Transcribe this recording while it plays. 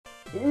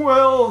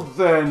Well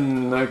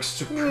then,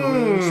 next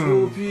opponent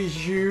will be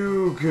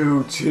you,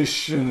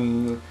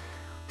 Gotition.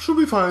 Should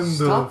we find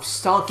Stop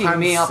stalking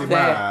me up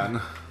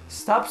there.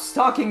 Stop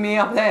stalking me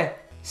up there.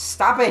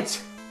 Stop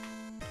it.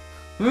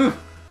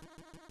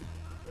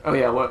 Oh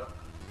yeah, what?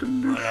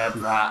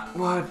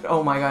 What?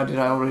 Oh my god, did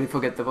I already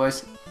forget the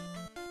voice?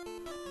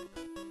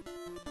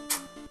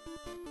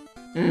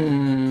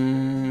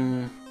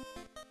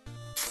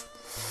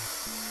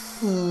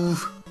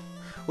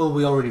 Well,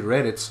 we already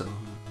read it, so...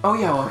 Oh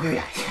yeah, well,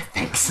 yeah,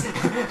 thanks.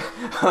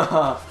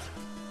 Oh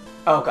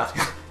god.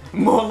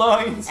 More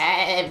lines!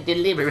 I've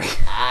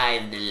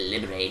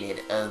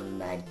deliberated on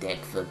my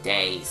deck for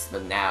days,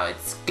 but now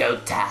it's go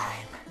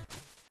time.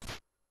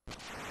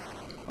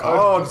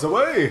 Cards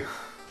away!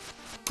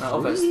 Oh,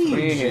 there's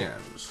 3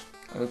 gems.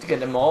 I need to get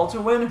them all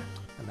to win.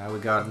 And now we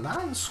got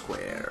 9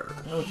 squares.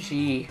 Oh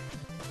gee.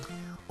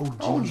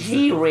 Oh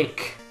gee,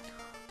 Rick.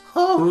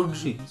 Oh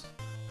jeez.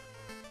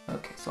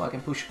 Okay, so I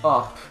can push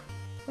up.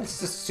 Let's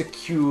just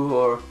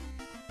secure.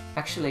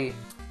 Actually,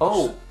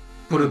 oh.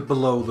 Put it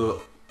below the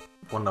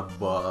one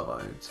above,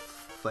 I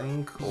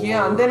think. Or...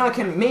 Yeah, and then I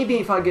can maybe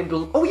if I get.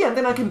 Oh yeah, and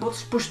then I can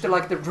push the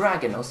like the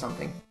dragon or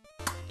something.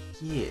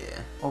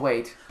 Yeah. Oh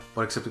wait.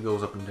 But except it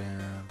goes up and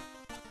down.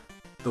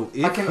 Though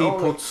if he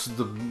puts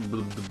the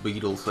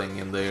beetle thing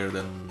in there,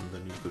 then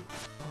you could.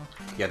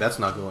 Yeah, that's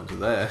not going to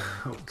there.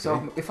 Okay.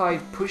 So if I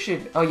push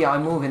it, oh yeah, I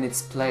move in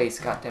its place.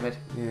 God damn it.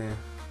 Yeah.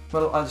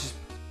 Well, I'll just.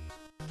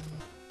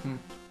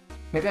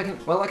 Maybe I can.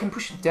 Well, I can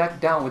push it back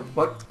down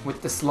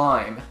with the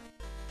slime.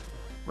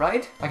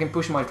 Right? I can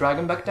push my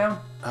dragon back down.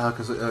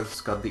 Because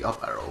it's got the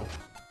up arrow.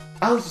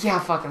 Oh yeah,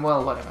 fucking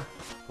well, whatever.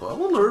 Well,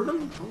 we'll learn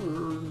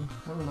them.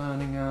 I'm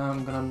learning.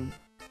 I'm gonna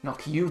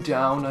knock you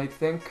down, I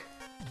think.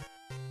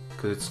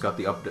 Because it's got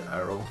the up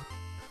arrow.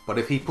 But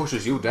if he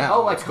pushes you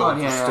down, it's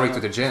going straight to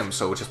the gem,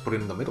 so just put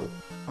it in the middle,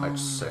 I'd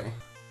say.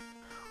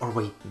 Or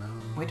wait, no.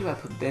 Where do I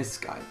put this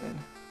guy then?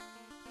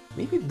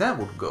 Maybe that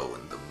would go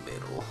in the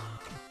middle.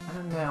 I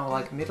don't know,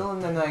 like middle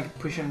and then I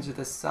push him to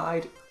the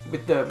side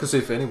with the... Because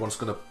if anyone's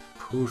gonna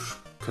push,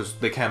 because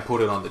they can't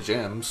put it on the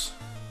gems,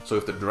 so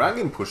if the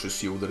dragon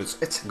pushes you, then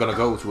it's gonna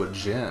go to a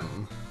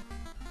gem.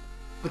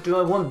 But do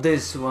I want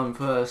this one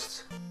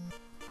first?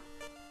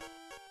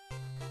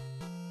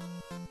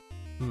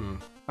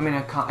 I mean,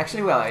 I can't...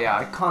 Actually, well, yeah,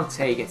 I can't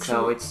take it,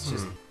 so it's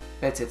just...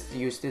 better to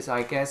use this,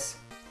 I guess.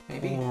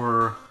 Maybe?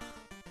 Or...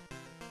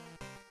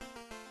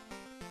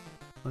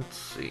 Let's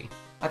see.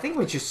 I think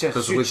we just...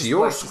 Because with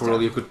your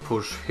squirrel, you could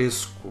push his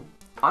squirrel.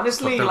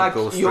 Honestly, like,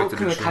 you're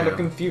kind of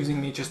confusing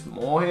me just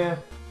more here.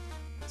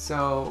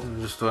 So...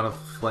 Just trying to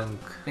flank...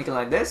 Make it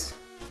like this?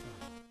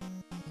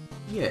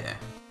 Yeah.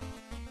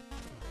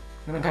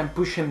 And then kind of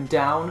push him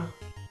down.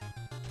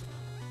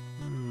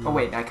 Oh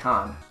wait, I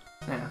can't.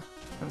 Yeah.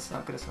 That's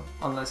not good as well.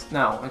 Unless...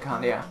 No, I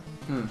can't, yeah.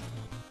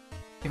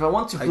 If I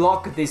want to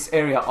block this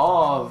area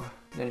off,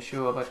 then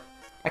sure, but...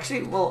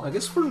 Actually, well... I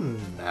guess for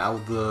now,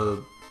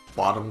 the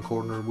bottom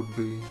corner would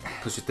be...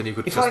 Because then you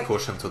could just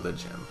push him to the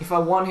gem. If I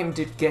want him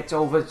to get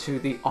over to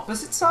the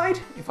opposite side,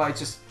 if I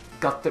just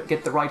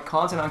get the right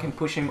cards and I can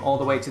push him all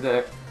the way to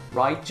the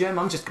right gem,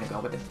 I'm just gonna go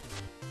with it.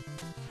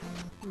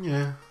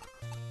 Yeah.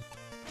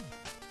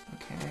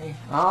 Okay.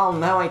 Oh,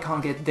 now I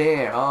can't get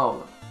there.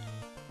 Oh.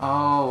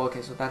 Oh,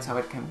 okay, so that's how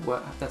it can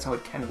work. That's how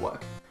it can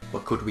work.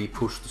 But could we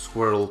push the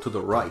squirrel to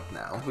the right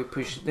now? Could we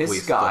push this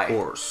with guy? With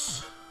the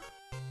horse.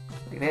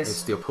 Like this?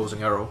 It's the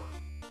opposing arrow.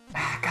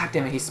 Ah, God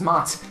damn it, he's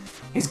smart.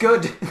 He's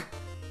good.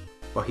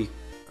 But he...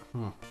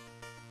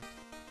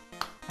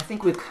 I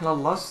think we kind of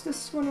lost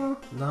this one, or?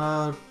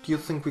 Nah, do you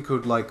think we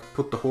could, like,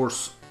 put the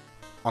horse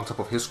on top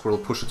of his squirrel,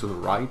 push it to the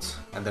right,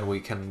 and then we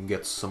can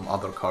get some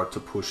other card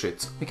to push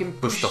it? We can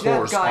push the that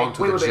horse guy.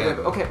 onto the gem.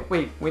 Wait. Okay,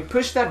 wait. We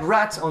push that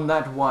rat on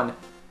that one,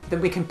 then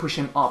we can push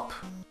him up.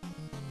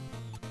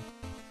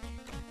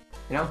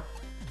 You know?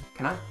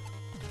 Can I?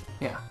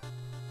 Yeah.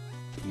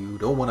 You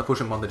don't want to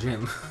push him on the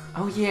gem.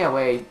 Oh yeah,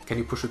 wait. Can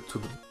you push it to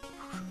the...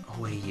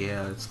 Oh wait,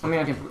 yeah, it's... I mean,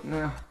 I can...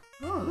 No.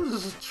 Oh,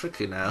 this is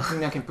tricky now. I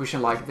mean, I can push it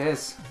like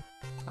this.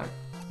 Like,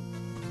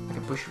 I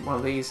can push one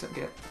of these and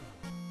get...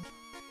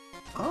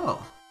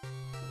 Oh.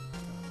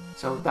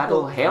 So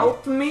that'll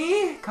help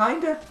me,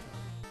 kinda?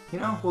 You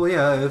know? Well,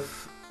 yeah,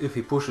 if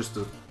he pushes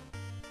the...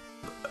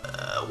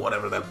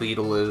 whatever that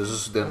beetle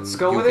is, then let's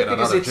go you with get it,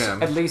 because another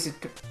gem. At least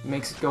it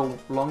makes it go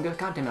longer.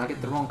 God damn it, I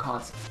get the wrong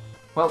cards.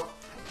 Well...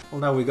 Well,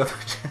 now we got the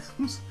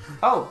gems.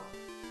 Oh!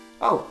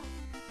 Oh!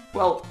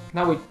 Well,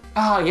 now we...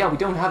 Ah, yeah, we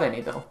don't have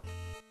any, though.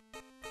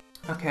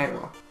 Okay,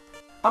 well...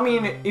 I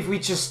mean, if we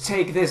just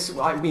take this,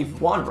 we've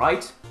won,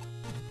 right?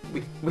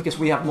 Because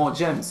we have more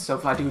gems, so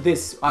if I do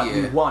this,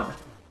 we won.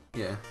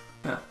 Yeah.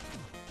 Yeah.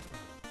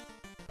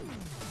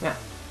 Yeah.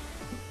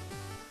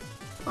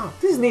 Oh,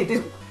 this is neat.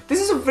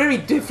 This is a very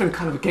different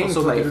kind of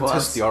gameplay for us.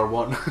 Test the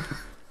R1.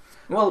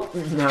 Well,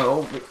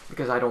 no,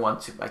 because I don't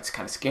want to. It's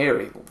kind of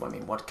scary. I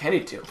mean, what can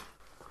it do?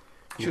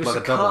 Choose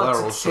a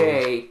card to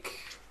take.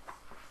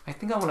 I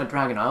think I want a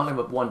dragon. I only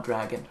have one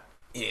dragon.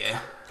 Yeah.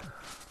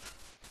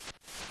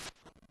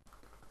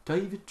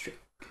 David Drake.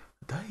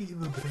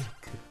 David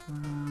Drake.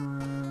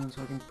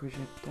 can push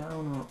it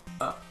down or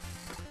up.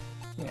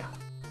 Yeah.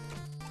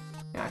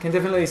 Yeah, I can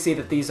definitely see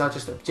that these are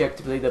just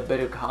objectively the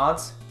better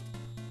cards.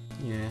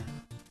 Yeah.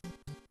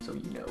 So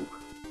you know,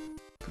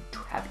 good to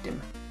have them.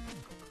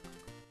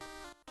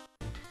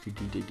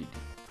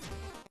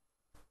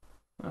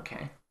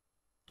 Okay.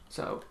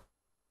 So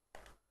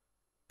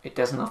it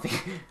does nothing.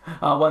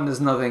 One does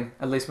nothing,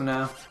 at least for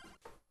now.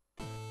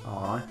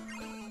 Alright.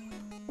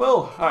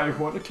 Well, I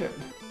won again.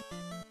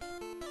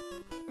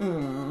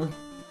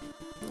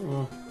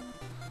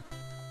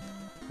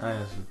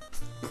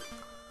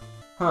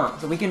 Huh,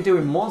 so we can do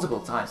it multiple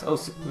times. Oh,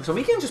 so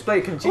we can just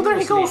play continuously. Oh, there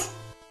he goes!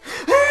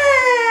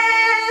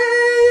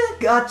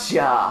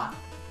 Gotcha!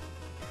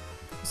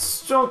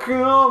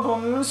 Stocking up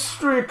on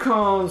mystery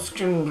cards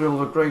can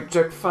build a great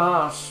deck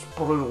fast,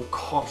 but it'll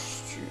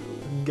cost you.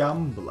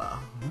 Gambler.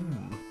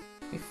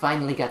 We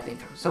finally got the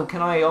intro. So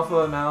can I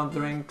offer now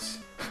drinks?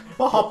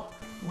 Bob!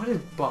 What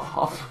is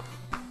Bob?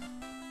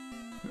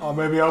 Oh,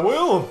 maybe I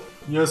will.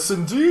 Yes,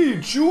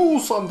 indeed.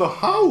 Juice on the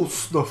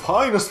house, the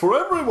finest for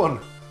everyone.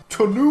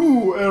 To a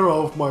new era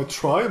of my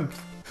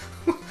triumph.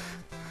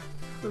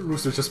 The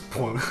rooster just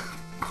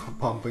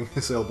pumping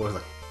his elbows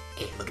like,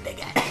 Hey, look at that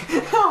guy.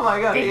 Oh my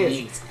god, he There is.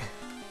 he is.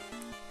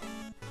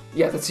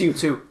 Yeah, that's you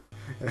too.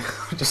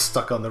 just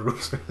stuck on the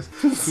rooster.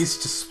 He's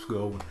just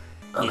going.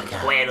 Oh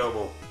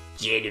incredible,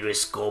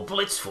 generous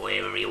goblets for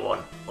everyone.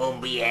 On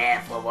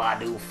behalf of our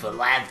new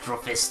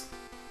philanthropist.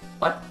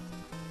 What?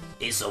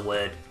 It's a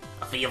word.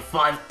 A fee of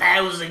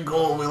 5,000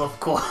 gold will of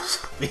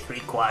course be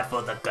required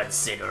for the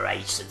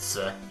consideration,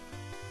 sir.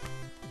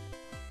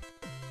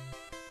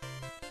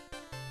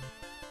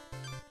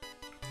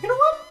 You know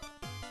what?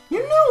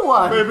 You know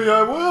what? Maybe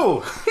I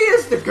will.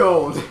 Here's the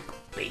gold.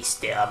 Be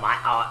still, my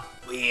heart.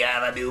 We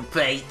have a new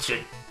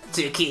patron,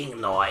 to King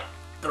Knight.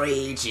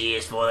 3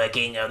 cheers for the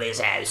king of this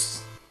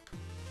house.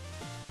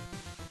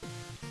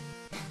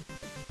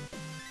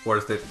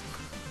 Worth it.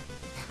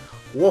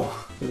 Whoa.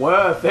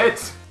 Worth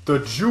it. The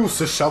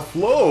juices shall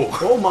flow.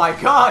 Oh my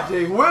god,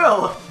 they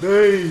will.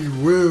 They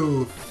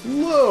will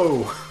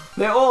flow.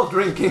 They're all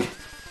drinking.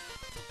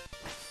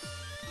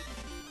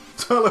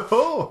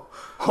 Tally-ho.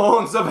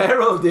 Horns of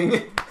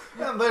heralding.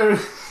 And there.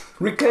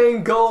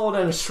 Reclaim gold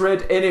and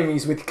shred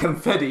enemies with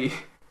confetti.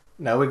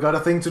 Now we got a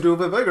thing to do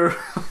with vigor.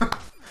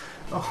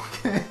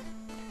 Okay.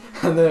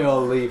 And they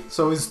all leave.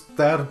 So is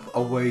that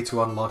a way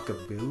to unlock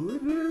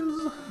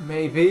abilities?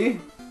 Maybe.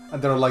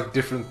 And there are like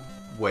different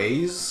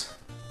ways?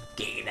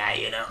 King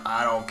Knight, you know,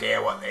 I don't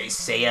care what they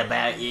say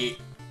about you.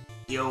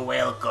 You're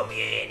welcome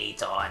here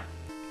anytime.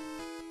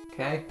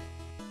 Okay.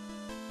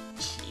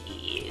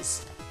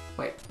 Cheers.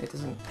 Wait, it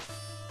doesn't...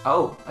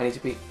 Oh, I need to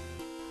be...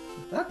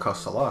 That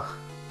costs a lot.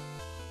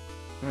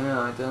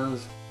 Yeah, it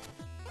does.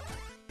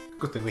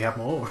 Good thing we have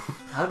more.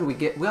 How do we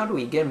get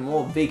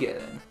more vigor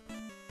then?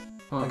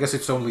 I guess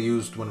it's only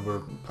used when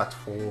we're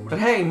platforming. But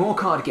hey, more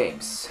card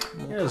games.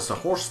 Yes, a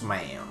horseman.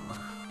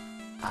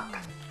 Okay.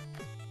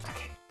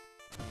 Okay.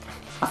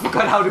 I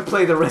forgot how to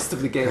play the rest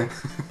of the game.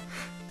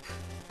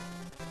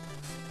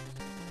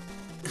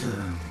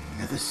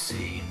 Never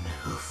seen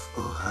hoof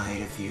or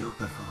hide of you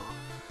before,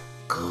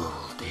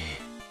 Goldie.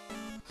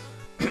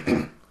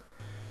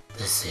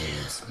 This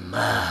is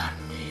my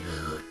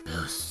neighborhood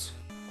post.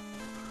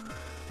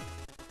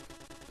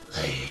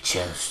 They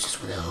chose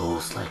just with a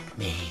horse like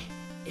me.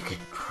 It get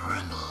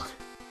trembled.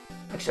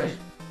 Actually,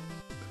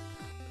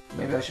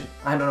 maybe I should...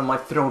 I don't know, my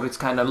throat is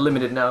kind of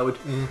limited now. But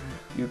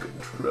you can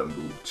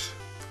tremble.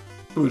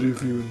 But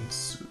if you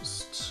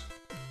insist,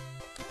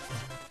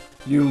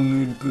 you'll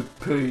need but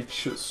pay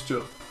just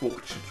a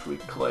fortune to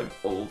reclaim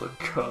all the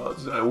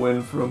cards I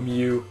win from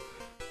you.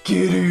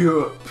 Giddy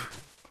up!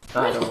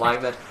 I don't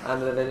like that.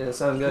 That didn't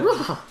sound good.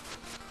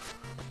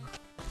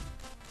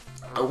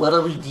 What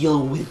are we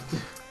dealing with?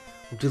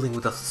 I'm dealing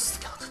with a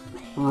skeleton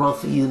man.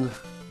 Ruffian.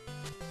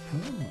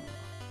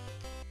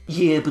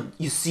 Yeah, but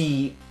you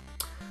see,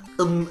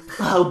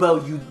 how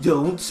about you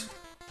don't?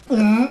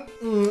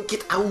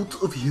 Get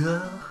out of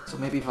here. So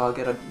maybe if I'll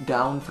get a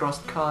down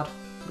thrust card,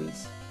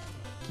 please.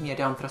 Give me a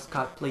down thrust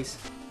card, please.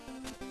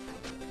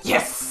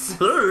 Yes!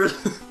 Yeah.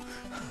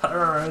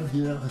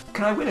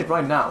 Can I win it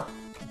right now?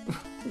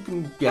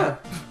 Yeah.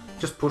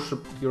 Just push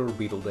your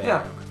beetle down.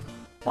 Yeah.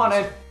 Want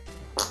it?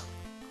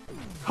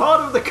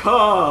 Heart of the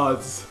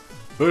cards!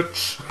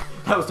 Fetch.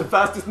 That was the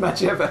fastest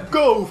match ever.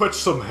 Go fetch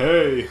some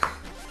hay.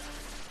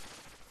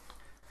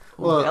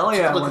 Well, hell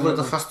yeah, look, one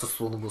the of fastest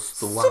one was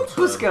the one.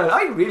 Super Scout,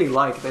 I really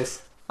like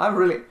this. I'm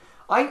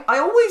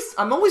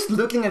always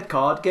looking at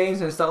card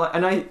games and stuff like,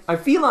 and I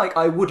feel like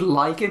I would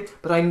like it,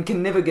 but I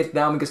can never get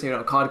down because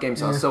card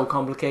games are so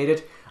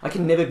complicated. I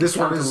can never get This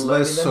down one to is learning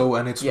less them. so,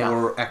 and it's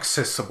more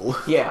accessible.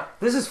 Yeah,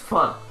 this is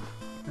fun.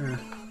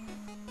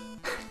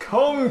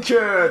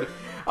 Conquered!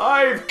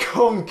 I've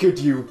conquered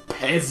you,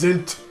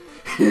 peasant!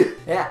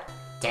 Yeah.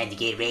 Time to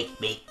get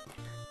wrecked, mate.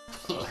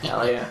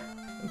 Hell yeah.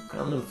 I'm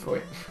coming for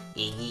it.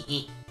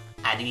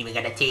 I don't even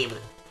got a table.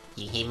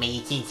 You have my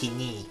attention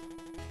now.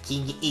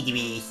 King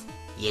Idris,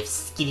 you have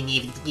skin in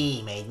every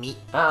game, mate.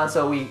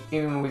 So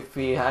even if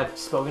we had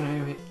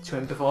spoken to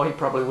him before, he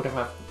probably would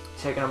have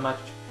taking a match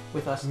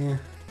with us. Yeah.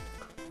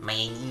 My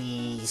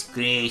knees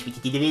grows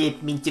with the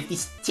development of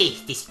this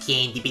tasteless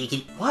candy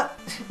bacon. What?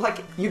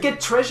 Like, you get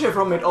treasure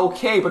from it,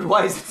 okay, but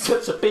why is it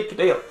such a big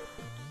deal?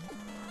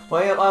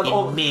 Well, The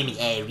moment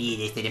I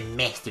realized that a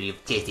mastery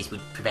of justice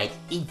would provide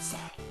insight,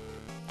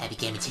 I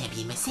became a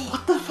champion myself.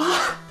 What the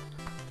fuck?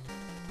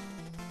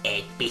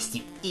 At best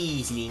you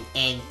easily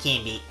and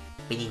can be,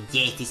 but in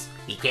justice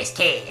requires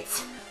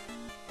cards.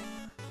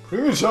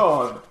 Bring it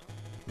on!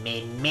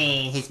 My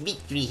man has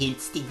victory held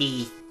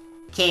steady.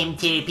 Chem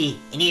therapy,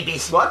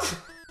 Noobs. What?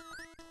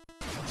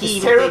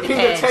 Is therapy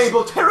the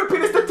table? Therapy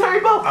is the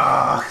table!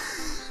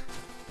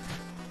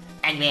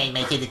 Unlike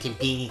my other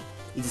companion,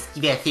 it is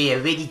give out a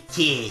ready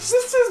test.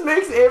 This just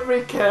makes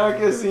every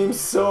character seem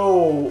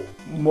so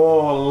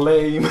more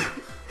lame.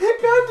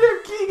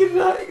 Goddamn King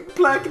and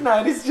Black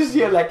Knight is just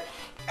here like,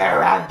 oh,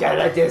 I'm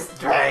gonna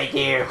destroy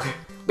you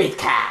with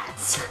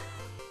cards.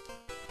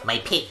 My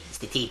pet is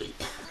the table.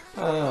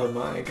 Oh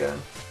my god.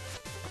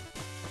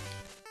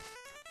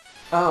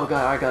 Oh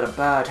god, I got a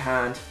bad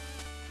hand.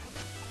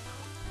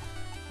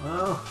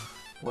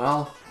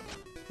 Well,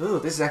 ooh,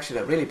 this is actually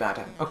a really bad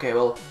hand. Okay,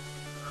 well,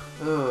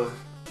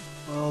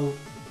 Well,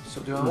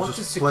 so do I want to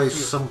just secure?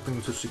 place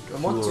something to secure.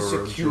 I want to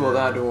secure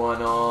that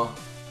one, or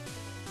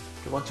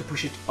do I want to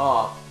push it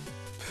up?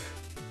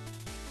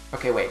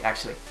 Okay, wait,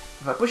 actually,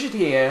 if I push it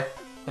here,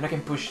 then I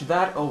can push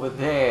that over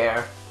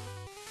there,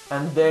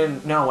 and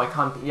then no, I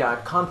can't. Yeah, I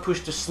can't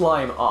push the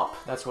slime up.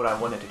 That's what I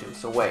wanted to do.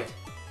 So wait.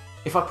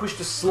 If I push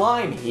the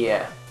slime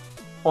here,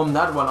 on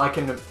that one, I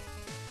can...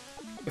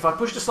 If I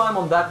push the slime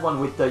on that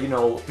one with the, you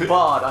know,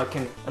 bard, I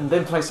can... And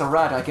then place a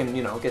rat, I can,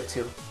 you know, get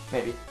to,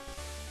 maybe.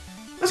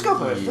 Let's go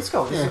for it, let's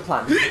go. This is the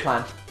plan, this is the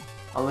plan.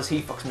 Unless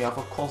he fucks me up,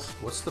 of course.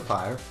 What's the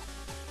fire?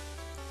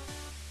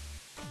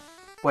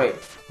 Wait.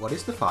 What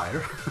is the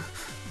fire?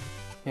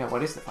 Yeah,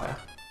 what is the fire?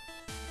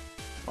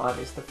 What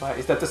is the fire?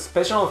 Is that the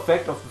special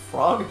effect of the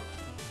frog?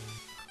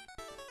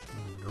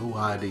 No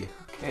idea.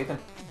 Okay, then.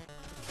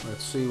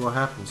 Let's see what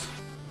happens.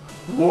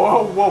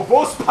 Whoa, whoa,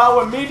 boss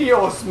power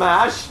meteor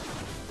smash!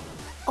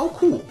 Oh,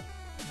 cool.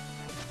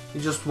 He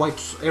just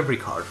wipes every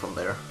card from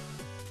there.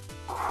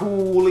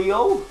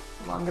 Coolio.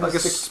 I'm gonna I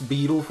guess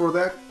beetle for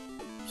that.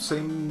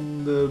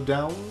 Same the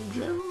down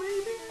gem,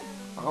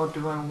 maybe? Or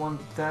do I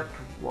want that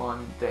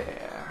one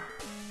there?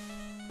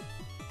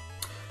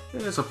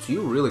 Yeah, it's up to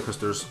you, really, because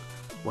there's...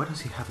 Why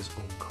does he have his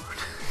own card?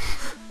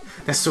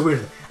 That's so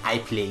weird. I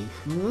play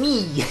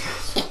me.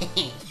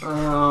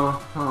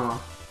 Uh-huh.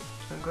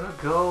 I'm gonna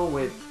go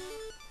with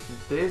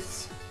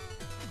this.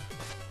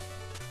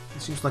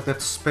 It seems like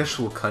that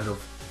special kind of...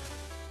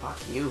 Fuck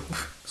you.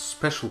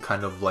 Special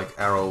kind of, like,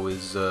 arrow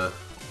is, a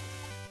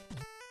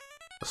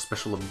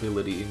special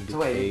ability indicator. So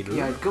wait,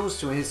 yeah, it goes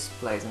to his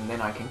place and then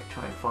I can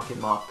try and fuck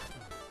him up.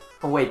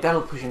 Oh wait,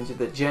 that'll push into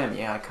the gem.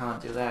 Yeah, I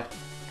can't do that.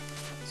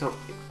 So,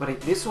 but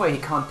this way he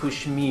can't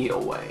push me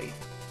away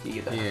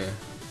either. Yeah.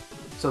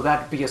 So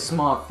that'd be a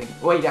smart thing.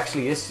 Wait,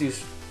 actually, let's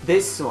use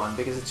this one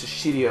because it's a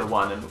shittier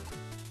one and,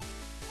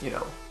 you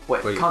know,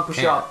 wait, Wait, can't push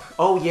can't. up.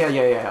 Oh yeah,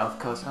 of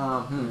course.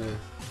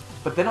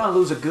 But then I'll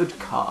lose a good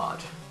card.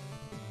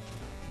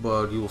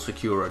 But you'll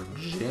secure a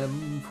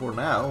gem for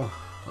now,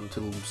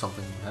 until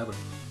something happens.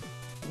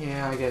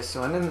 Yeah, I guess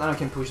so. And then I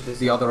can push this.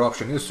 The other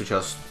option is to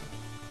just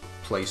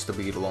place the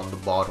beetle on the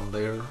bottom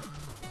there.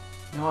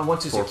 No, I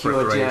want to For secure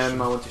a preparation.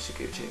 gem. I want to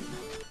secure a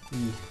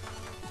gem.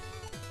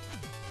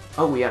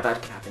 Oh yeah,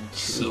 that can happen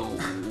too.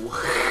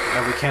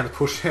 And we can't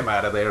push him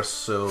out of there,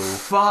 so...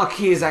 Fuck,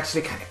 he is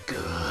actually kind of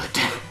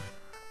good.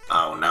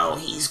 Oh no,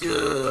 he's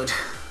good.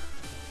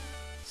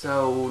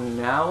 So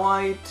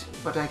now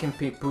but I can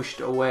be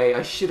pushed away.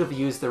 I should have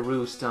used the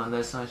roost on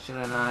this,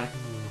 shouldn't I?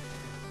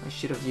 I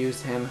should have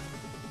used him.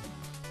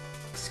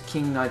 This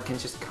King Knight can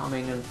just come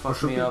in and Or fuck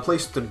should me we up.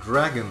 place the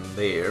dragon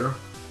there,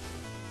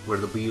 where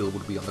the beetle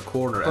would be on the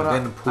corner, But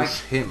and then push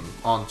him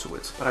onto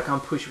it? But I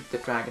can't push with the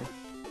dragon.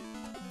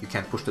 You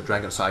can't push the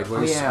dragon Oh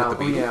sideways yeah, with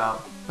the oh beetle? yeah.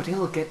 But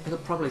he'll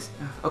probably...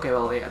 Okay,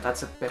 well yeah,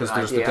 that's a better Because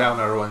idea. there's the down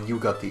arrow and you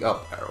got the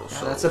up arrow, Yeah,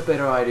 so... that's a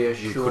better idea,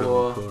 you sure.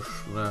 couldn't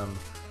push them.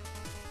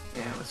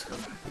 Yeah, let's go.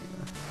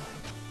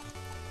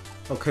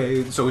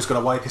 Okay, so he's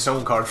gonna wipe his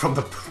own card from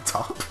the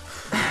top.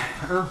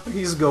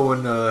 He's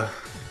going, okay.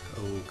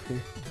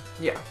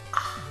 Yeah.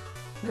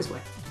 This way.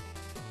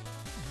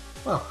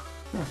 Well,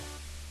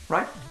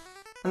 Right?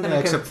 And then yeah,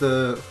 we can... except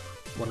the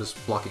one is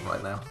blocking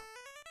right now.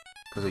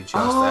 Because he just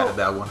added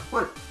that one.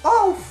 What?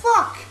 Oh,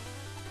 fuck!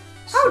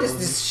 How does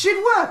this shit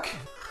work?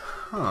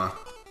 Huh.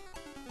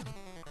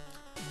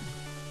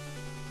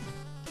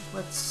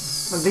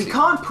 Let's Well, he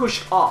can't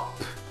push up.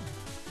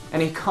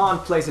 And he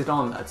can't place it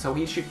on that, so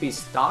he should be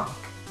stuck.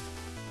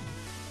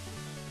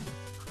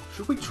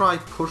 Should we try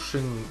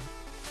pushing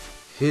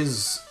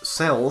his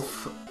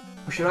self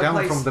Or should I down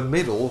place from the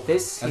middle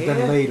this and here?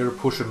 then later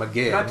push him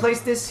again? Should I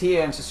place this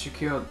here and just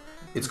secure...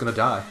 It's gonna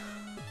die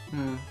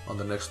on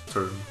the next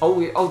turn.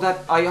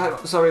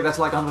 Sorry, that's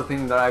like another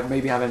thing that I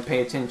maybe haven't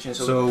paid attention.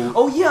 So-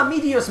 oh yeah,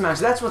 Meteor Smash,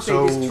 that's what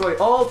So- they destroy.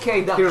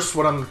 Okay, that... Here's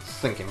what I'm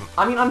thinking.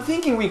 I mean, I'm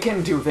thinking we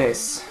can do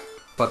this.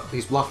 But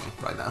he's blocking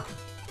right now.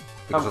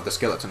 because of the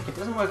skeleton. It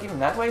doesn't work even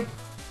that way?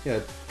 Yeah,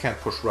 it can't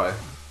push right.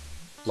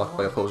 Blocked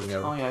by opposing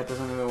arrow. Oh yeah, it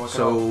doesn't even work at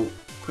all. So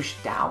Push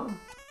down?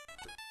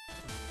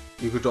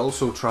 you could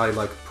also try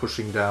like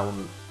pushing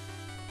down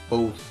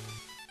both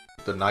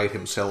the knight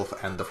himself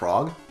and the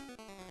frog.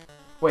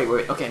 Wait,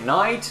 okay,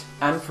 knight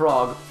and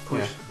frog push.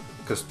 Yeah,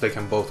 because they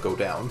can both go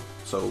down.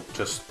 So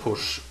just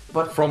push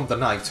But- from the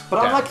knight. But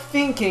I'm down. like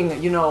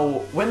thinking, you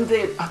know, when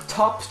the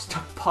top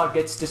part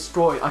gets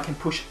destroyed, I can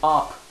push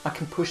up. I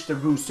can push the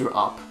rooster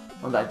up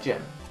on that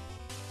gem.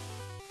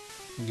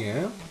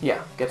 Yeah.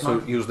 Yeah, get So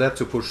my... use that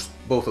to push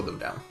both of them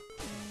down.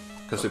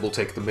 Because it will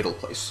take the middle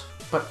place.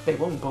 But they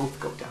won't both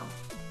go down.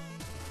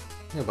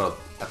 Yeah, but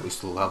at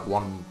least we'll have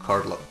one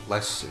card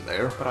less in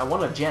there. But I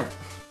want a gem.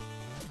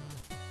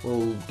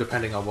 Well,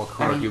 depending on what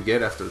card mean- you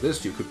get after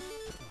this, you could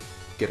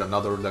get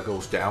another that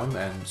goes down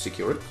and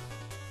secure it.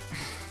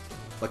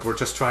 Like, we're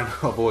just trying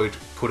to avoid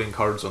putting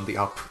cards on the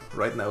up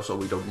right now so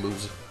we don't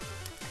lose.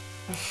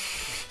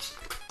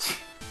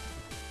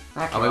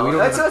 Okay, I mean, we don't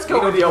let's even- go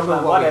we with the don't even know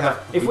open, what we whatever.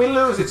 have- If we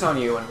lose, it's on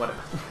you and whatever.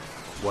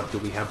 What do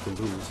we have to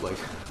lose? Like,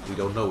 we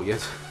don't know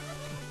yet.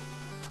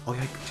 Oh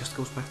yeah, it just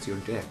goes back to your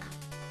deck.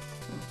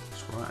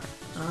 That's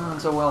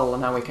right. So well,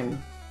 now we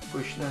can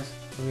push this.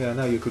 Yeah,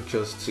 now you could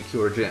just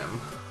secure a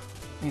gem.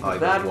 Either Either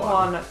that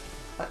one. one.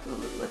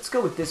 Let's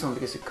go with this one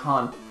because it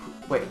can't.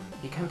 Wait,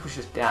 he can push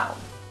us down.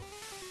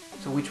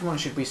 So which one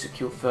should we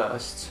secure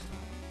first?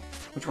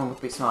 Which one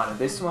would be smarter?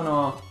 This one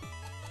or?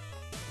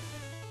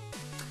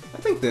 I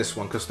think this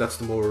one, because that's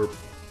the more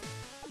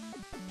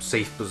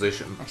safe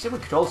position. Actually, we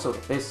could also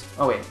get this.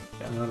 Oh wait.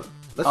 Yeah.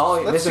 Let's, Oh,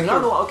 let's there's secure,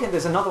 another one. Okay,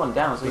 there's another one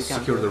down, so you let's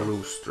can't secure do the it.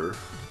 rooster.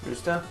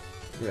 Rooster.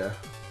 Yeah. And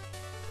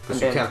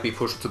Because you then- can't be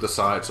pushed to the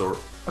sides or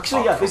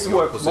Actually, up yeah, from this your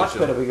works much position.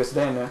 better because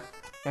then,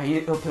 yeah,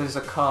 he'll place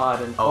a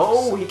card and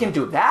Oh, oh, he can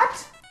do that.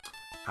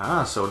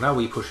 Ah, so now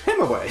we push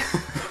him away.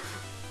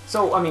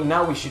 So I mean,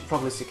 now we should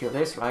probably secure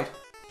this, right?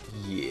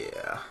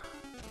 Yeah.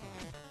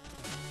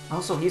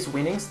 Also, he's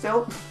winning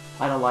still.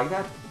 I don't like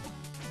that.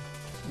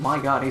 My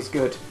God, he's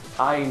good.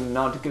 I'm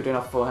not good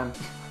enough for him.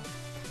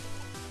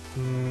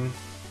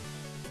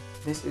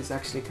 This is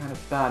actually kind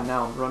of bad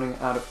now. I'm running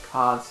out of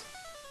cards.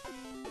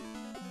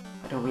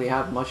 I don't really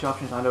have much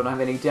options. I don't have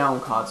any down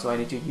cards, so I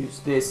need to use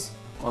this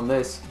on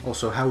this.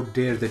 Also, how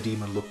dare the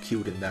demon look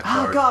cute in that Oh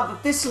card? God,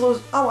 but this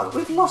lost. Oh,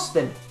 we've lost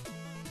then.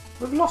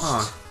 We've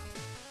lost.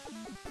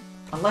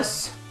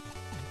 Unless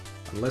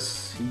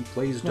Unless he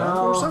plays down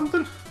or No.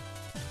 something?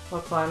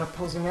 not by an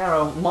opposing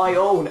arrow, my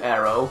own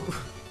arrow.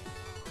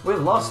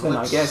 We've lost then, I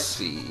Let's guess.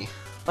 see.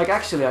 Like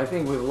actually, I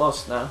think we've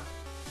lost now.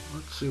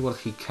 Let's see what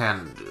he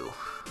can do.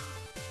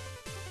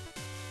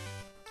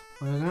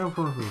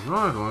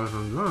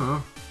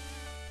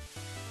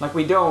 Like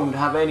we don't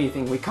have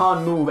anything. We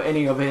can't move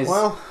any of his.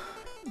 Well,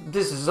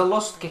 This is a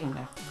lost game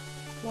now.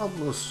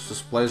 let's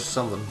just play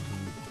something.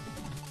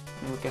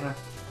 We're gonna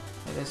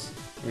like this.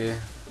 Yeah.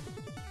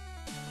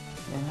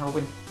 And I'll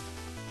win.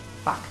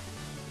 Back.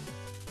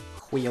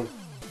 Wheel.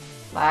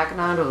 Black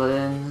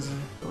Netherlands.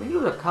 We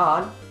lose a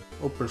card.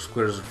 Open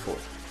squares of 4.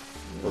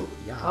 Oh,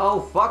 yeah. Oh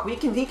fuck, he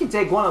can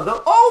take one of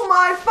those. Oh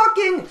my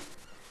fucking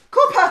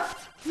Cooper!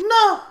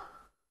 No!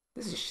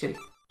 This is shitty.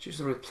 Choose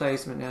a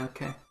replacement,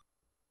 okay.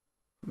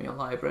 Give me a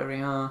library,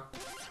 huh?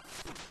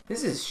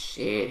 This is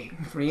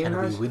shitty. Free Can we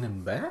immerse? win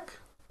him back?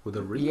 With a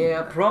rematch?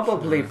 Yeah,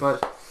 probably,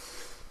 but...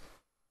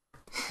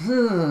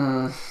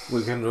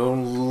 We can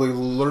only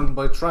learn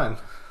by trying.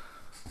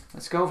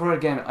 Let's go for it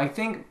again. I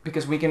think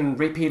because we can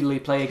repeatedly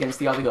play against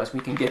the other guys, we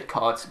can get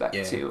cards back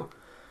Yeah. too.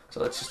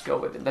 So let's just go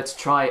with it. Let's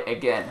try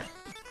again.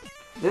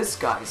 This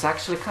guy is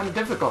actually kind of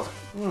difficult.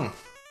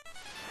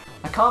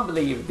 I can't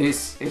believe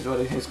this is what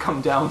it has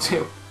come down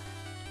to.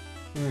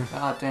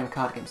 God damn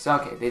card games.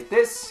 Okay,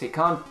 this, he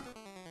can't...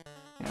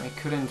 You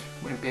know,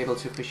 wouldn't be able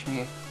to push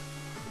me in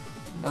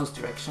those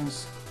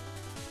directions.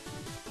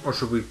 Or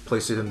should we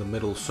place it in the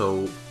middle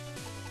so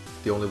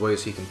the only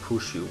ways he can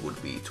push you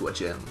would be to a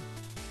gem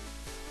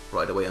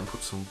right away and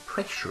put some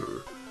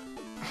pressure?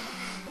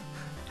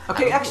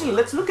 Okay, actually,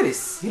 let's look at his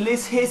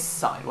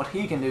side, what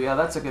he can do. Yeah,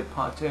 that's a good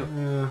part too.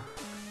 Yeah.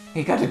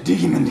 He got a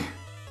demon.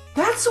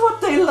 That's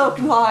what they look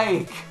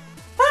like.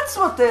 That's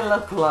what they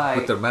look like.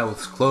 With their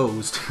mouths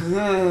closed,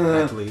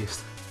 Yeah. at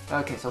least.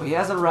 Okay, so he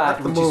has a rat,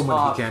 At the which is moment,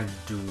 off. he can't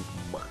do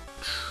much.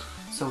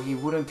 So he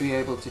wouldn't be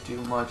able to do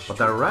much. But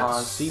the rat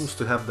because- seems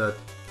to have that...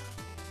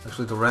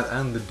 Actually, the rat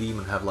and the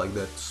demon have like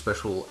that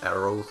special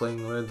arrow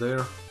thing right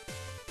there.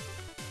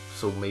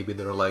 So maybe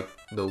they're like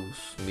those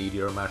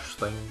meteor mash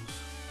things.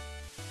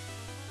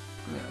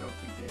 Yeah, I don't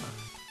think they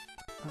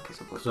are. Okay,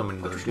 so I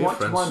mean, they're what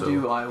different, one so-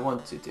 do I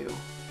want to do?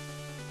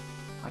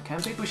 I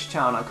can't be pushed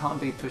down, I can't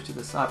be pushed to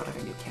the side, but I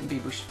think it can be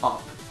pushed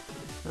up.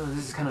 Oh,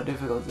 this is kind of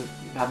difficult to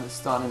have the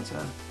starting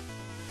turn.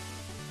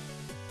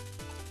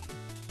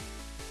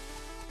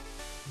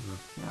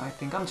 Yeah, I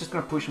think I'm just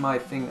gonna push my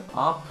thing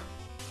up.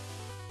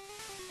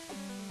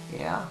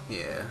 Yeah.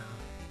 Yeah.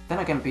 Then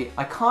I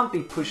can't be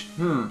pushed.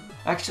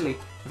 Actually,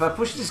 if I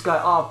push this guy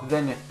up,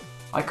 then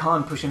I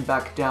can't push him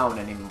back down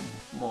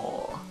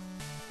anymore.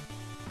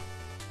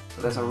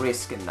 So there's a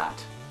risk in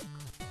that.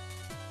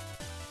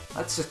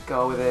 Let's just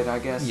go with it, I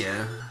guess.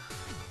 Yeah.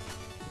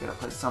 Gotta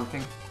play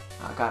something.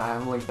 Oh god, I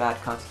have only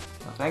bad cuts.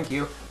 Oh, thank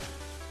you.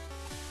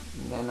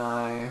 And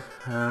then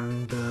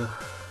And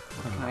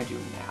what can I do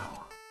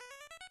now?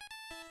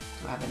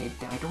 Do I have any?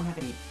 I don't have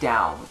any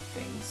down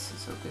things,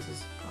 so this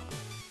is a problem.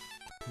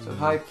 So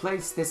if I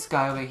place this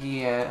guy over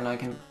here, and I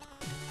can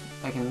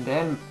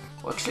then.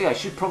 Well, actually, I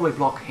should probably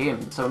block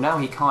him. So now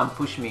he can't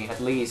push me. At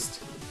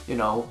least, you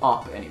know,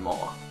 up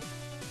anymore.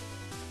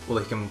 well,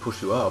 he can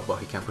push you up, but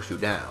he can't push you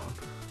down.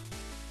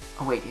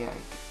 Oh wait, yeah.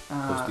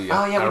 Because the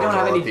oh yeah, we arrows don't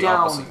have are any at the down.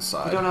 opposite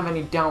side. We don't have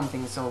any down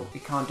things, so we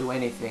can't do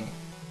anything.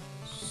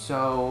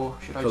 So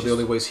should I So just? the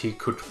only ways he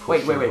could push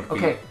Wait. you would be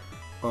Okay,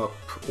 up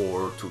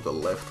or to the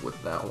left with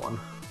that one.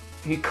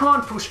 he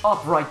can't push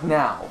up right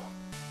now.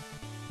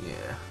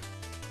 Yeah.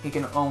 He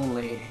can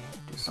only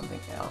do something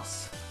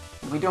else.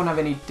 We don't have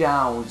any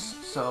downs,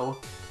 so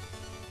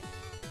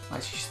I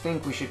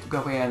think we should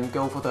go here and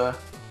go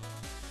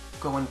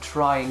and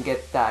try and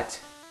get that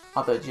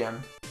other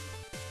gem.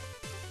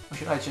 Or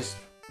should I just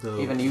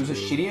even use a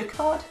shittier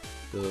card?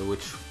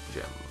 Which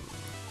gem?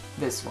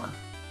 This one.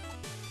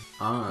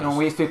 Ah, You know,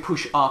 if we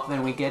push up,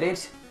 then we get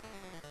it.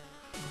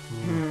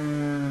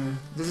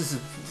 This is a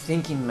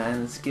thinking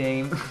man's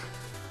game.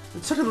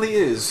 it certainly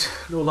is.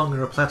 No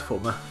longer a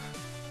platformer.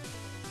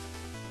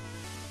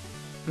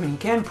 I mean, he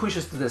can push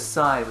us to the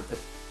side with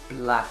the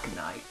Black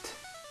Knight.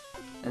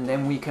 And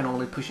then we can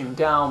only push him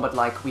down, but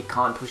like, we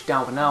can't push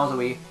down for now, so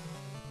we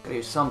gotta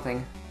do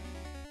something.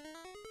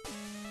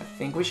 I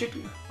think we should...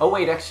 Oh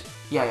wait, actually...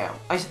 Yeah,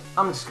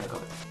 I'm just gonna go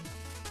with it.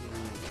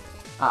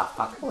 Ah,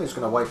 fuck. Well, he's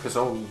gonna wipe his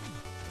own.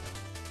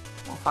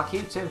 Well, fuck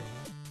you too.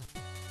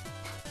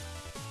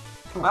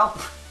 Well...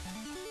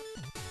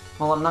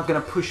 Well, I'm not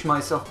gonna push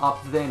myself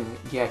up then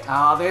yet.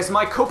 Ah, there's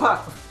my Koopa!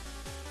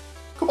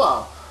 Come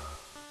on.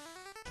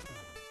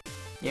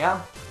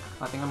 Yeah?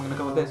 I think I'm gonna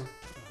go with this.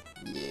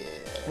 Yeah.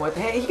 What?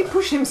 Hey, he can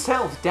push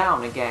himself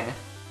down again.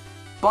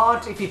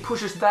 But if he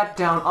pushes that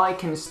down, I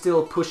can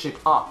still push it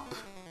up.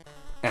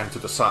 And to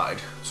the side,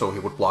 so he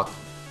would block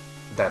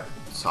that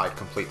side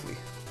completely.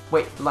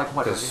 Wait, like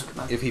what? Because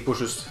if he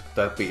pushes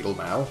that beetle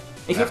now,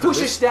 If he after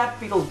pushes this, that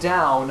beetle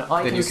down,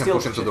 I then can you can still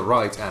push him to the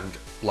right and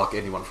block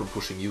anyone from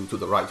pushing you to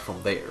the right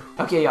from there.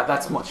 Okay, yeah,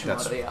 that's much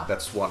That's better, yeah.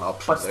 that's one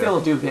option. But there.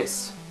 still do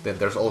this. Then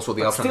there's also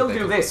the But option. still that they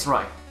do can- this,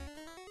 right?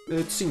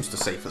 It seems the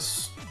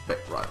safest bet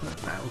right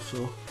now.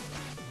 So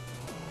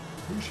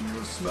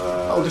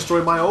I'll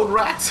destroy my own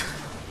rat.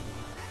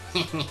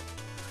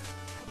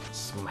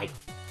 Smite.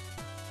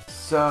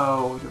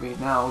 So, do we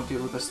now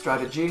do the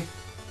strategy?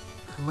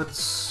 Let's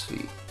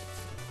see.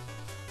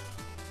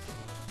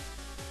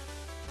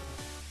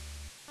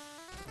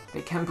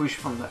 They can push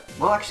from the...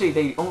 Well, actually,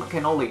 they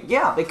can only...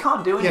 Yeah, they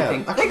can't do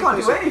anything. actually, they can't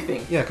do there's a-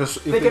 anything. Yeah, because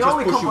if They they, can just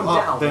only push come you on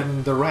up, down.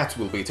 then the rat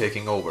will be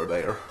taking over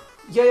there.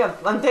 Yeah,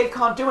 and they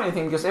can't do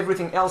anything because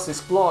everything else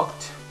is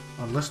blocked.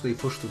 Unless they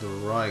push to the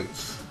right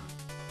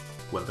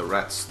when the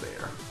rat's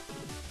there.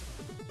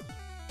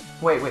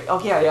 Wait.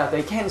 Oh, yeah,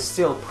 they can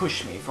still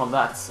push me from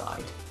that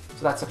side.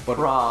 So that's a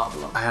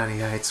problem. And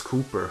yeah, it's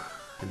Cooper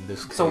in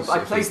this case. So I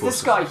if he place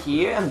this pushes- guy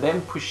here and then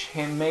push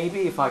him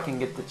maybe if I can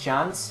get the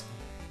chance.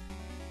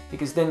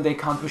 Because then they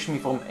can't push me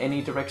from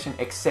any direction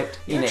except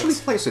in Actually, it.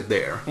 place it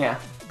there. Yeah.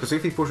 Because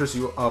if he pushes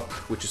you up,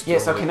 which is the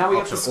Yes, only okay, now we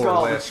have the option, or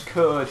skull, left, which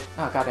could...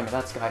 Oh, goddammit,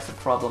 that guy's a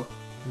problem.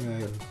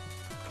 yeah.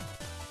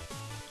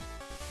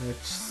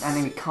 It's... And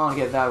then we can't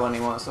get that one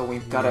anymore, so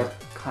we've gotta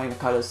kind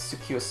of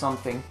secure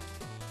something.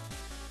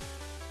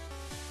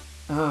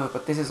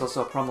 But this is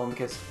also a problem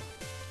because...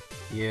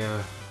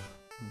 Yeah,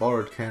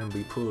 Bard can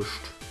be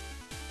pushed.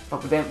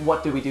 But then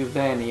what do we do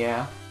then,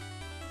 yeah?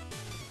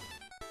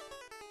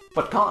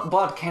 But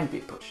Bard can't be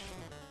pushed.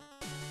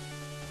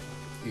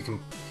 He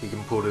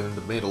can put it in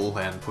the middle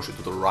and push it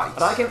to the right.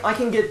 But I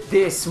can get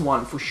this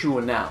one for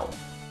sure now.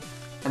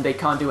 And they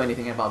can't do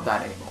anything about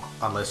that anymore.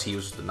 Unless he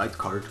uses the knight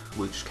card,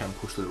 which can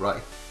push to the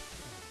right.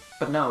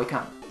 But no, we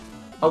can't.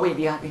 Oh wait,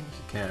 yeah. He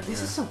can.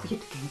 This is a weird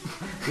game.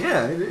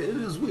 Yeah, it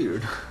is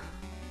weird.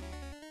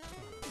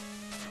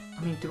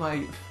 I mean, do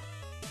I...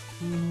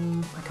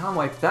 I can't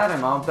wipe that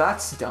amount,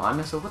 that's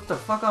done. So what the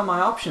fuck are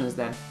my options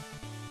then?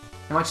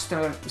 Am I just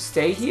gonna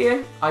stay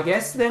here, I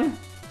guess, then?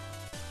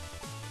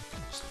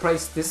 Just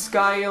place this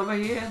guy over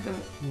here,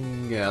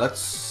 then... Yeah, let's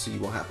see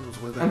what happens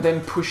with that. And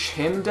then push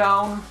him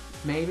down,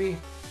 maybe?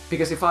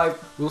 Because if I...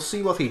 We'll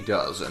see what he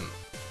does and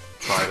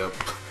try to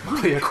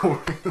play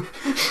according.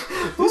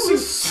 This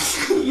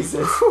is...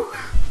 Jesus!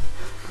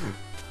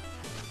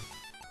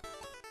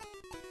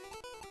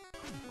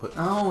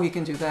 Oh, you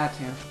can do that,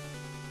 yeah.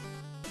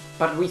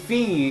 But if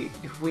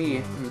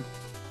we...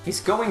 He's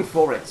going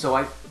for it, so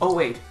I... Oh,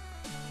 wait.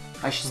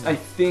 I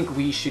think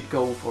we should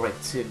go for it,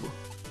 too.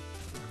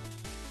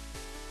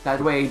 That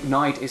way,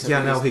 Knight is...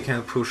 Yeah, now he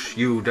can push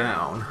you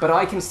down. But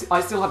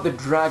I still have the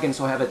dragon,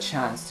 so I have a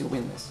chance to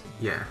win this.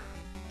 Yeah.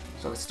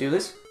 So let's do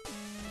this.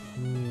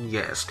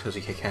 Yes, because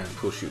he can't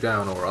push you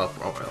down or up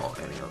or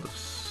any other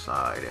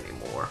side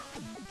anymore.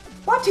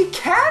 What? He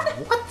can?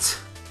 What?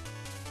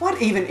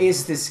 What even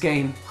is this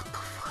game?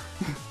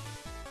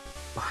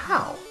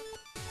 How?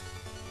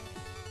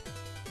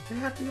 They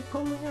had the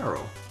opposing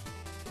arrow.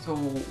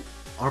 So...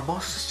 Our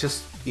boss is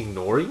just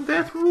ignoring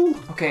that rule?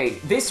 Okay,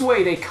 this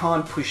way they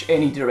can't push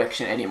any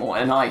direction anymore,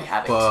 and I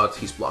have it. But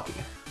he's blocking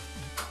it.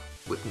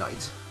 With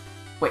knight.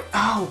 Wait,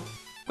 oh!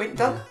 Wait,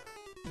 that...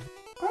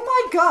 Oh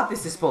my god,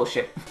 this is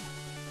bullshit.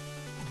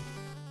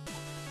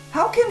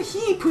 How can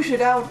he push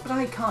it out, but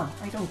I can't?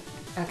 I don't...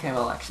 Okay,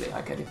 well, actually,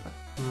 I get it, but...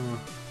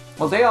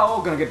 Well, they are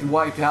all gonna get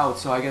wiped out,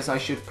 so I guess I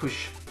should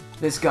push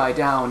this guy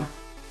down.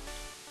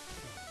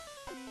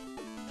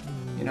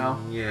 You know?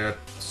 Yeah,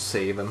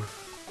 save him.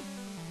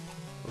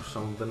 Or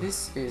something.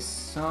 This is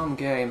some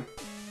game.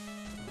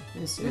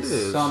 This It is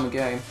is. some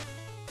game.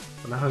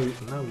 But now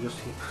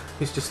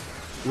he's just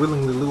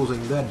willingly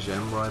losing that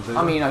gem right there.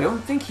 I mean, I don't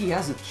think he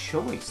has a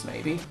choice,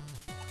 maybe.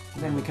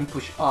 And then we can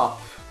push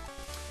up.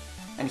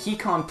 And he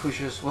can't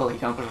push us, well, he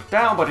can't push us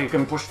down, but he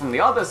can push from the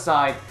other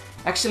side.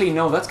 Actually,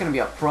 no, that's gonna be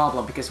a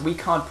problem, because we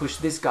can't push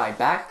this guy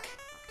back.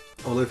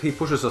 Well, if he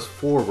pushes us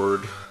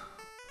forward,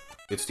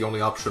 it's the only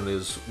option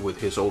is with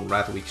his own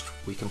rat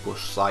we can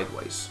push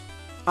sideways.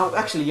 Oh,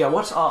 actually, yeah,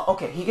 what's...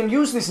 okay, he can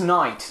use this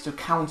knight to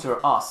counter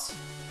us.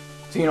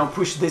 To, you know,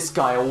 push this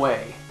guy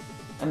away.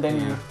 And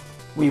then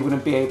we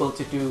wouldn't be able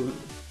to do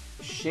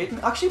shit.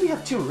 Actually, we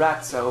have 2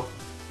 rats, so...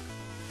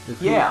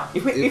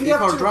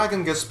 If our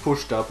dragon gets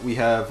pushed up, we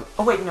have...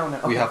 Oh, wait, no,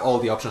 okay. We have all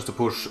the options to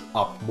push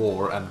up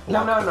more and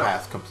block the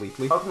path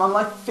completely. I'm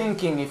like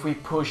thinking if we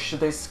push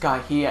this guy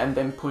here and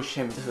then push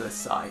him to the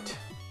side.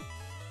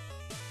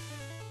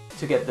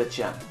 To get the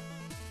gem.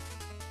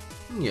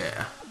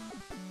 Yeah.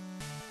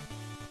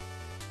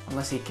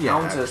 Unless he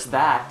counters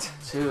that,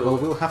 too. Well,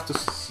 we'll have to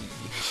see.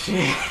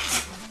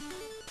 Shit.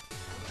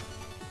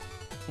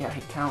 Yeah,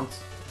 he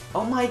counts.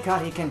 Oh my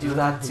god, he can do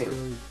that too.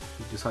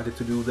 He decided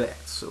to do that,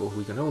 so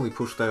we can only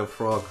push that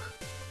frog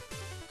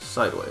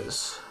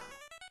sideways.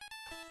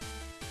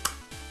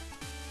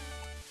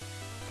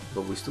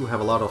 But we still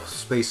have a lot of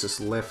spaces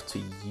left to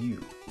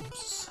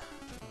use.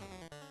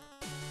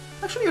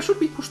 Actually, I should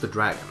be push the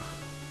dragon.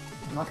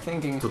 I'm not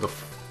thinking... To the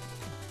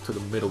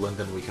middle, and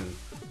then we can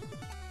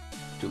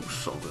do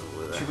something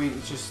with it. Should we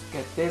just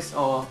get this,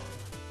 or...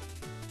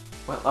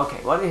 Well, okay,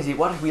 what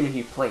will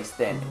he place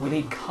then? Will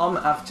he come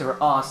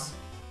after us?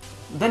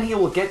 Then he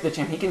will get the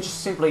gem. He can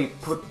just simply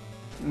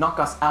knock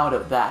us out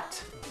of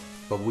that.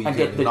 But we and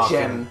can get the knock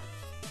gem. him.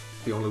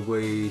 The only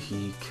way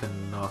he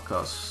can knock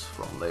us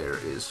from there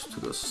is to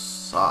the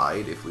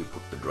side if we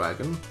put the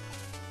dragon.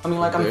 I mean,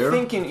 like, there. I'm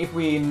thinking if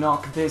we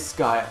knock this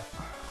guy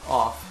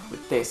off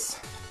with this,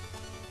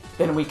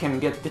 then we can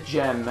get the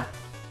gem.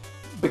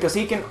 Because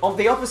he can, on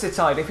the opposite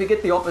side, if we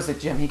get the opposite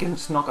gem, he can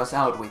just knock us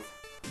out with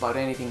about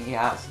anything he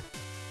has.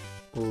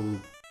 Well,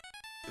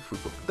 if we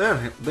put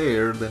that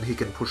there, then he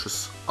can push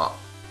us up.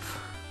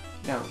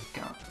 No, we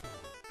can't.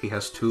 He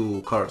has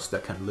 2 cards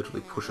that can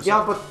literally push us Yeah,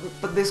 up.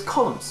 but there's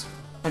columns.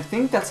 I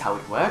think that's how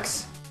it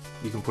works.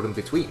 You can put in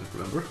between,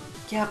 remember?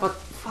 Yeah, but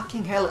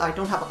fucking hell, I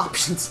don't have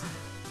options.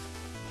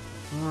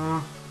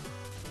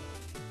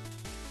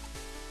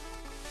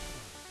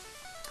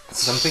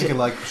 So I'm thinking,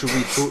 like,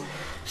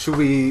 should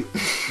we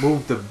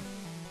move the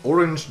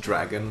orange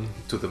dragon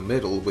to the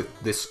middle with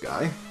this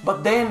guy?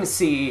 But then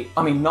see,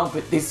 I mean, not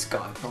with this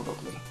guy,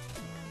 probably.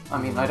 I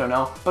mean, I don't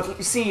know.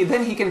 But see,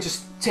 then he can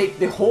just take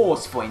the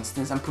horse, for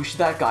instance, and push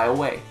that guy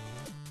away.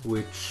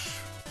 Which...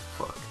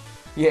 fuck.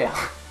 Yeah,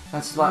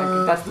 that's like,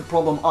 that's the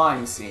problem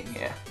I'm seeing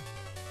here.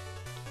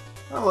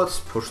 Well, let's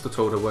push the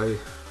toad away,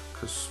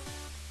 because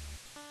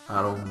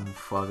I don't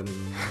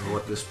fucking know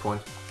at this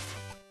point.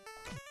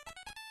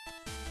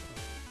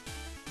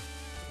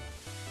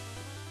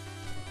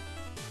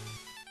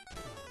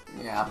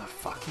 Yeah, but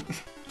fucking...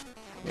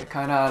 We're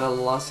kinda at a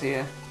loss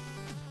here.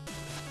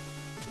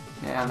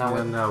 Yeah,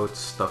 now it's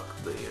stuck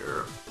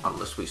there,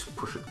 unless we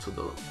push it to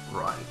the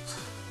right.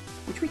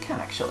 Which we can,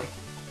 actually.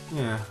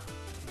 Yeah.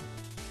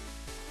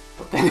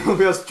 But then it will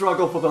be a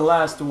struggle for the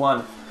last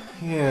one.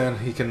 Yeah, and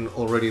he can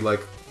already, like,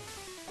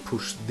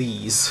 push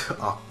these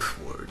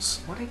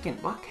upwards. What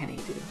can he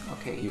do?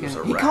 Okay, he Use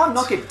a can't rat.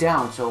 knock it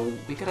down, so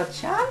we got a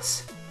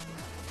chance?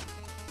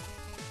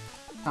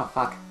 Oh,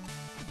 fuck.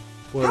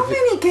 Well, How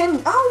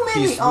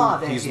many are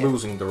there He's here?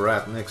 losing the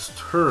rat next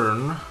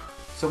turn.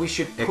 So we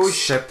should push...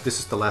 Except this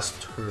is the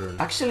last turn.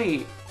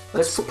 Actually,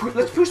 let's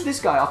push this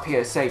guy up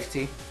here,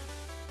 safety.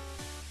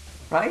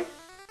 Right?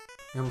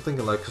 Yeah, I'm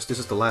thinking, like, because this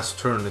is the last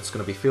turn, it's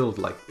gonna be filled,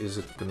 like, is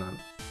it gonna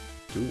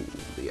do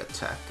the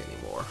attack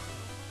anymore?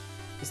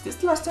 Is this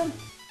the last turn?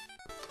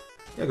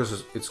 Yeah,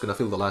 because it's gonna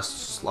fill the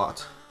last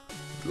slot.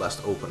 The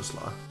last open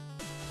slot.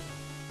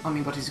 I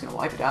mean, but he's gonna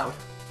wipe it out.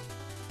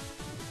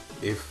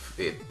 If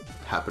it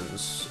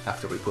happens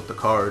after we put the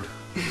card,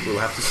 we'll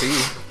have to see.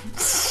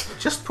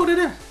 Just put it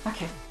in.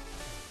 Okay.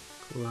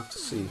 We'll have to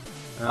see.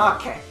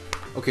 Okay.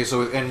 Okay,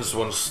 so it ends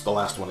once the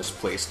last one is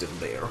placed in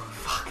there.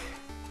 Fuck.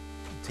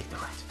 Take the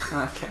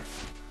right. Okay.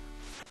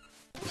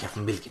 We have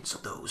millions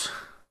of those.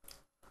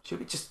 Should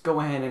we just go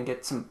ahead and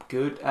get some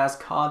good ass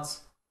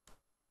cards?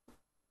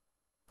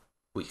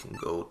 We can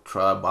go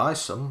try buy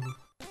some.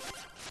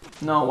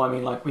 No, I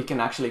mean, like, we can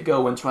actually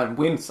go and try and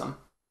win some.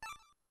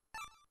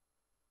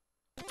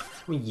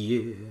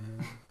 Yeah.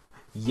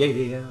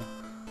 Yeah.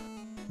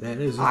 That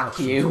is Fuck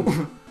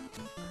you.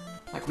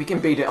 Like, we can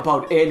beat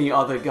about any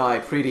other guy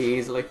pretty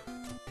easily.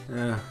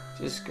 Yeah.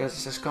 Just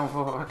gone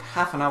for like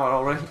half an hour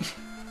already.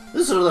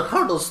 These are the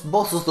hardest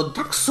bosses of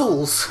Dark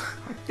Souls.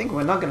 I think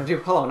we're not gonna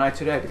do Hollow Knight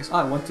today because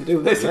I want to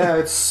do this. Yeah,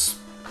 it's...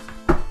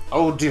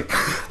 Oh dear.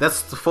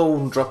 That's the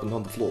phone dropping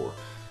on the floor.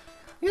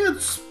 Yeah,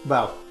 it's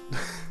about...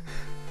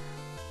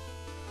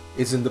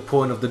 It's in the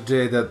point of the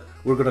day that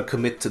we're gonna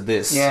commit to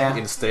this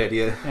instead,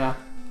 yeah. Yeah.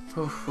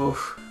 Oof,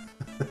 oof.